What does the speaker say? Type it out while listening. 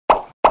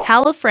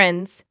Hello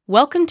friends,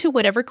 welcome to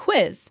Whatever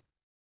Quiz.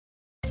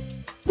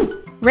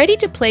 Ready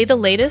to play the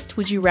latest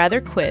Would You Rather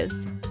quiz,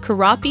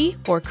 Keroppi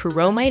or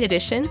Kuromi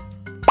edition?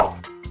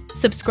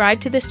 Subscribe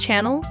to this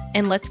channel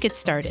and let's get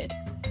started.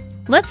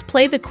 Let's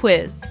play the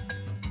quiz.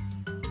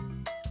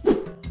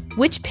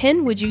 Which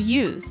pen would you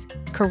use,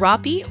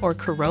 Keroppi or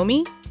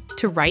Kuromi,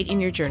 to write in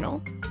your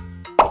journal?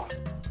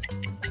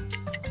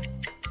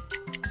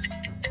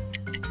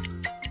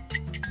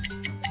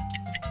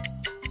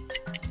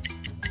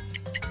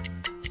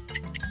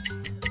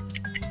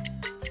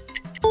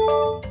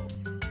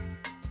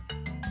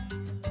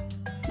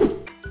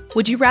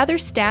 Would you rather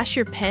stash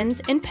your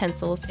pens and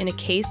pencils in a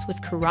case with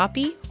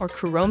Keroppi or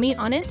Kuromi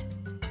on it?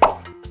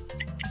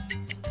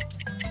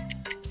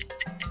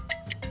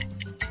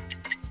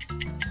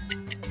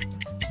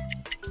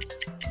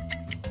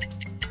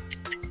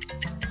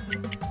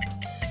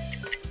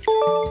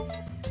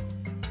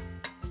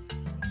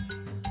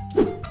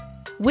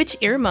 Which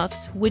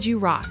earmuffs would you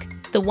rock,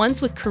 the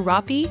ones with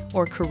Keroppi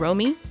or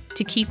Kuromi,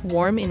 to keep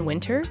warm in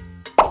winter?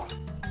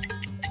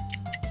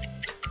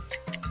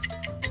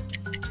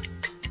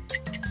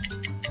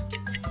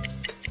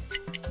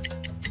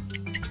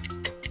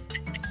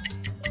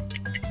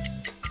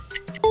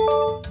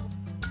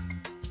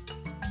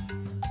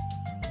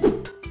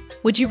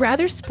 Would you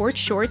rather sport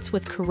shorts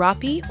with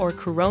Keroppi or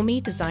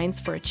Kuromi designs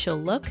for a chill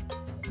look?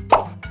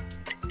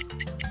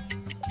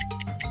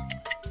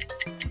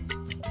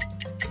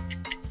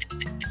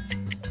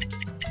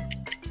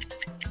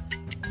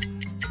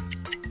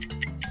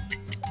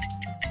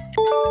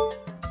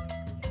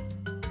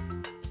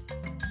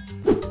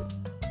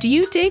 Do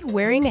you dig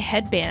wearing a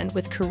headband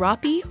with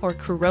Keroppi or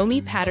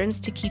Kuromi patterns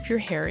to keep your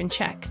hair in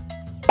check?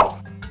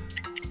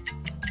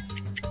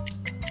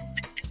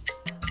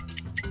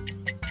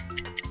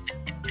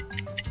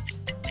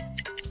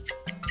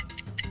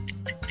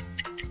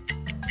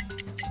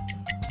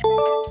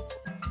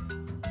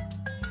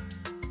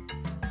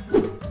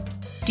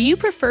 Do you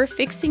prefer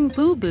fixing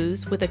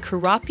boo-boos with a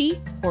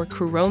Keroppi or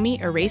Kuromi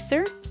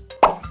eraser?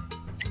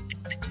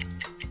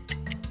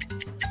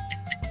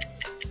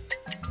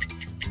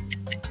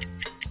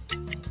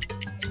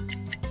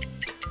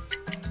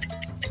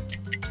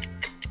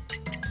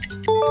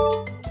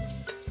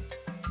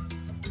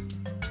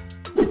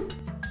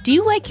 Do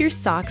you like your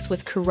socks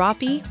with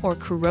Keroppi or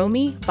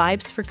Kuromi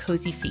vibes for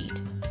cozy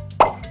feet?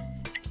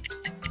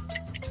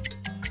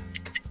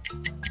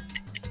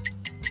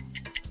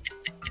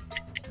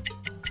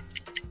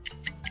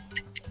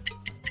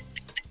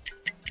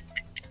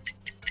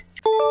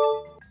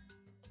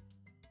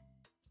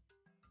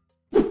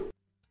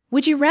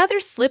 Would you rather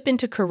slip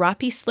into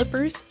Keroppi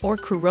slippers or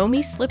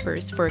Kuromi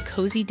slippers for a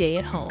cozy day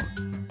at home?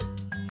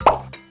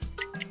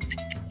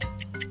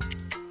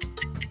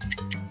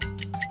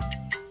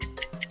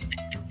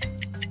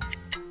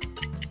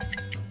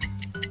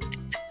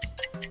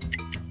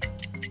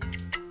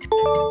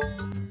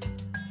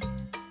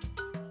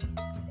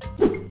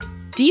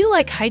 Do you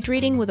like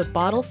hydrating with a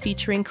bottle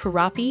featuring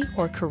Keroppi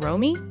or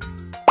Kuromi?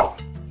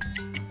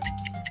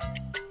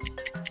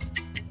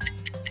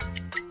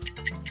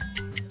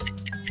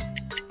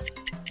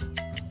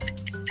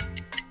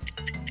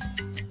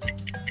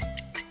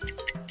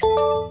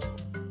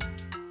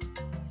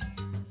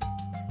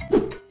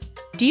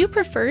 Do you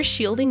prefer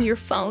shielding your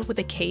phone with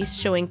a case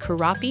showing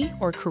Keroppi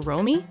or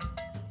Kuromi?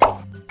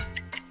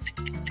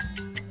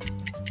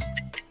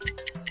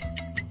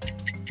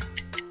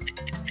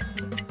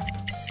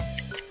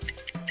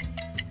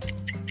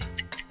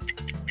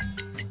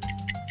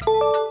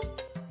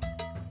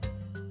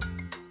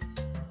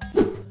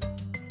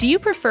 Do you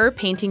prefer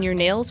painting your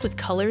nails with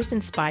colors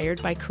inspired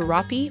by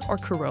Keroppi or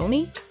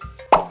Kuromi?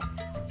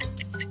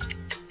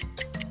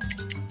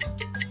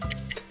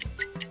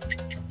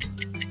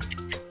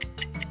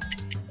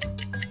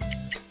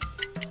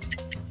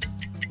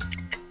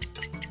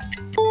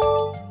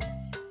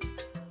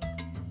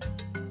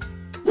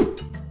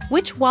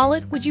 Which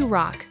wallet would you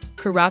rock,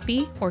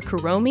 Keroppi or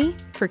Kuromi,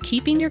 for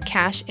keeping your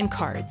cash and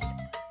cards?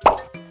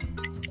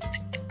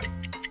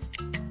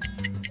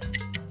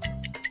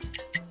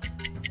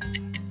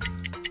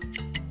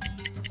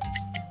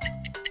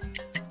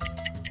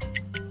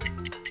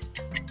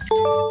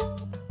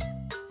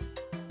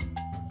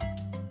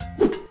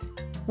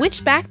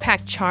 Which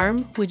backpack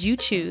charm would you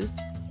choose,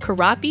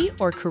 Keroppi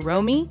or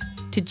Kuromi,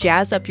 to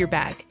jazz up your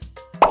bag?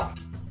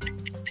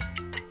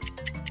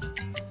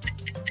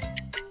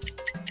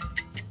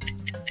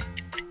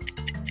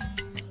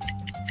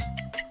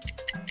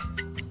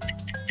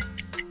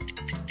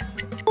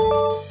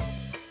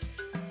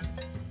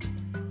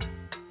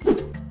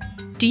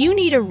 Do you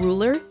need a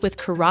ruler with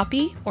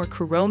Keroppi or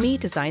Kuromi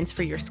designs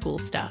for your school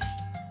stuff?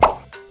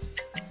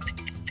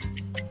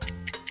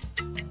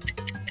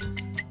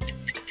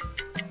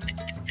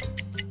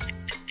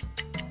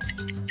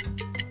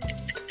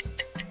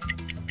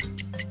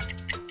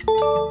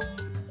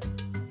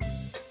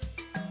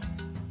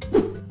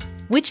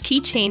 Which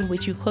keychain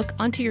would you hook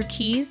onto your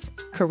keys,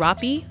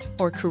 Keroppi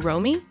or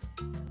Kuromi?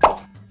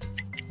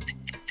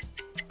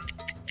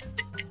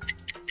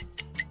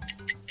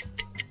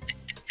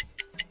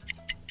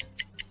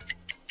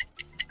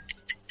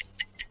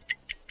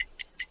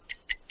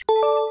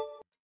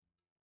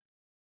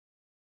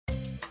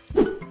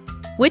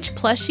 Which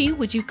plushie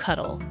would you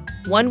cuddle?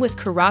 One with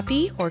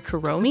Keroppi or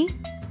Kuromi?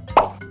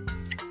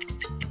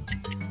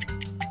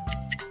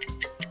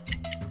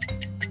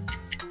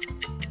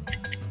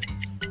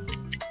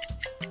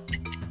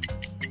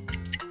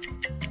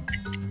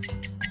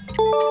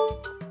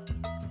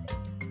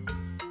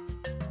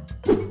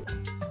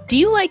 Do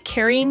you like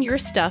carrying your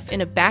stuff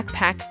in a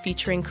backpack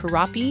featuring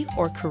Keroppi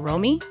or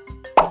Kuromi?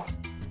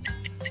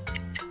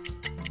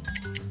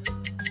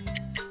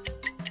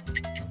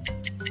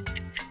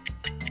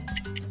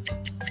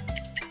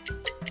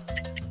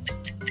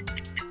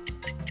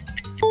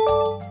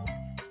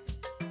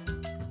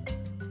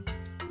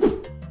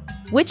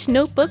 Which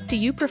notebook do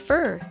you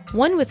prefer?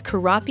 One with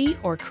Keroppi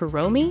or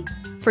Kuromi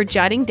for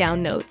jotting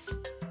down notes?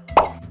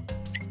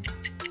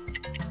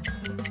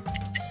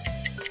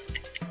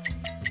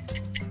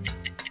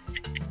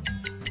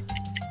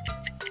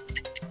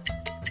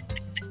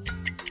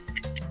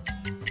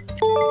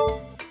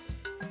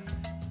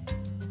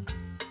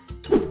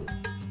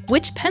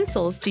 Which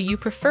pencils do you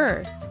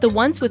prefer? The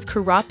ones with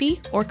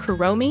Keroppi or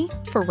Kuromi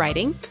for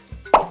writing?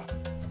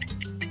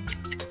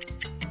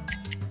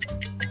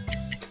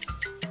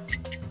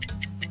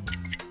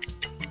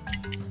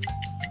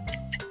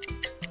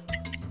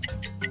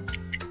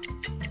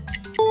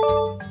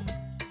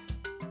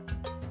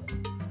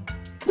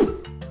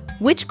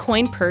 Which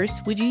coin purse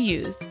would you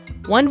use?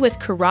 One with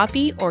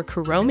Keroppi or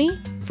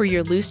Kuromi for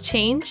your loose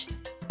change?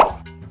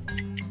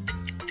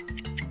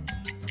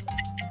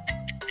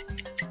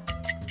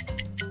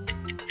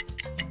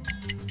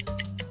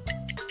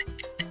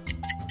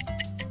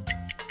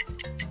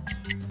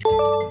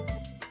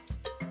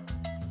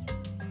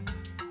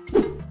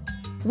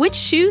 Which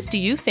shoes do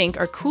you think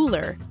are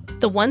cooler?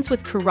 The ones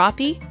with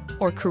Keroppi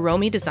or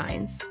Kuromi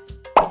designs?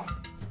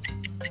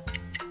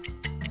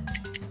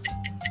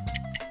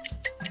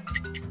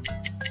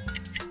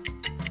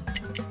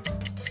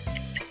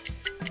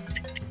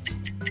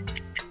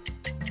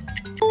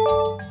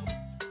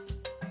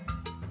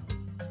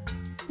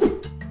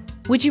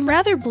 Would you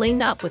rather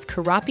bling up with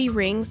Keroppi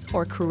rings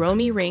or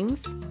Kuromi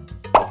rings?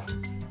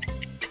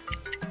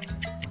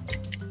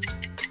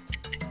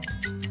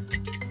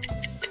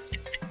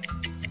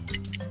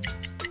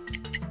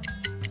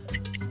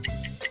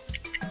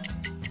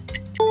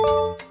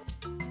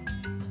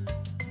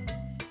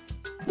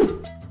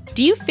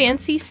 Do you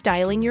fancy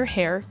styling your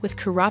hair with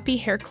Keroppi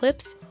hair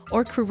clips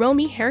or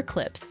Kuromi hair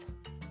clips?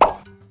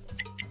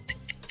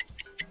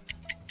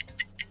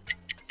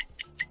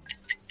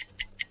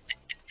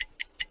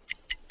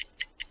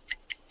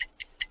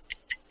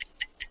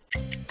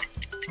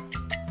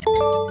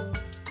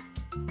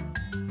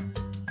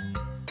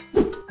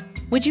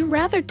 Would you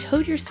rather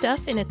tote your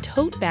stuff in a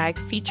tote bag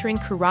featuring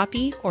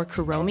Keroppi or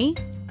Kuromi?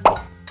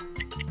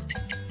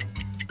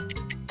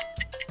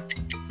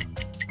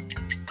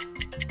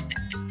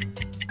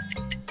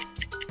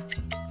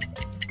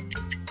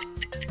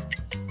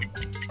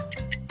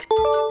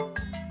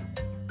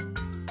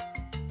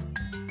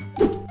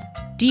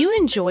 Do you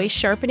enjoy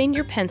sharpening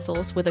your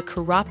pencils with a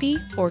Keroppi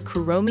or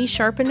Kuromi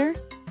sharpener?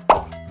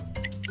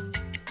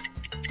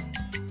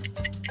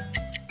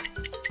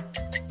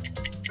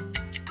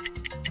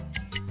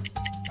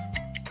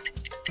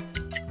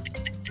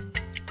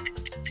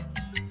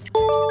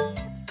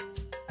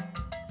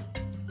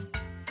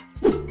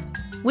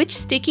 Which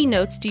sticky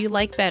notes do you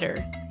like better?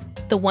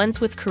 The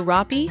ones with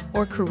Keroppi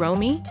or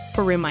Kuromi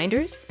for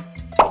reminders?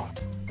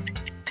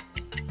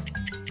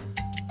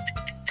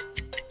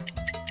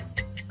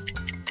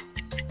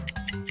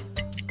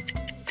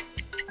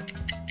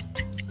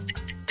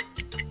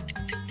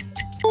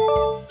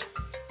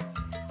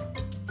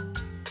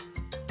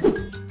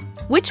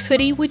 Which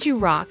hoodie would you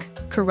rock,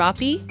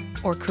 Keroppi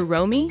or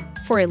Kuromi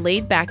for a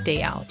laid-back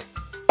day out?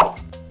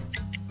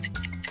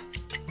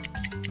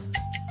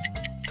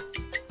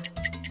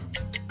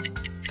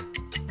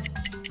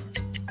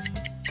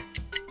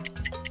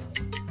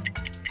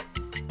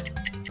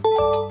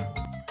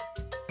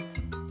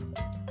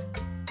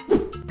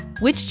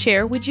 Which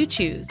chair would you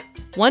choose?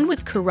 One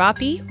with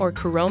Keroppi or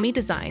Kuromi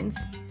designs?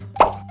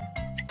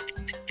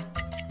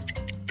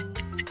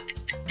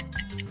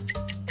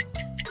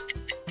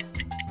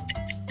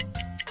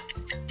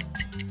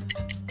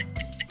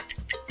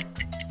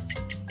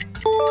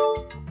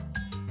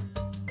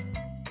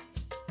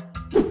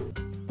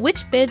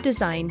 Which bed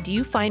design do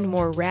you find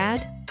more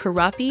rad,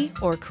 Keroppi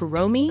or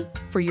Kuromi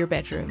for your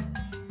bedroom?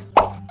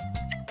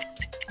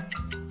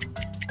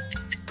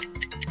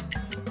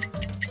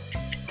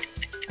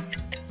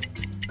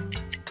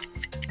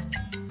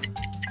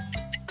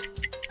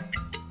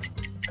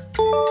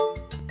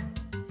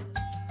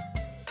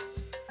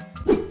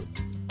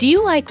 Do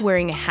you like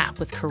wearing a hat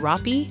with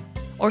Keroppi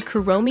or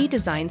Kuromi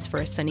designs for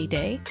a sunny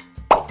day?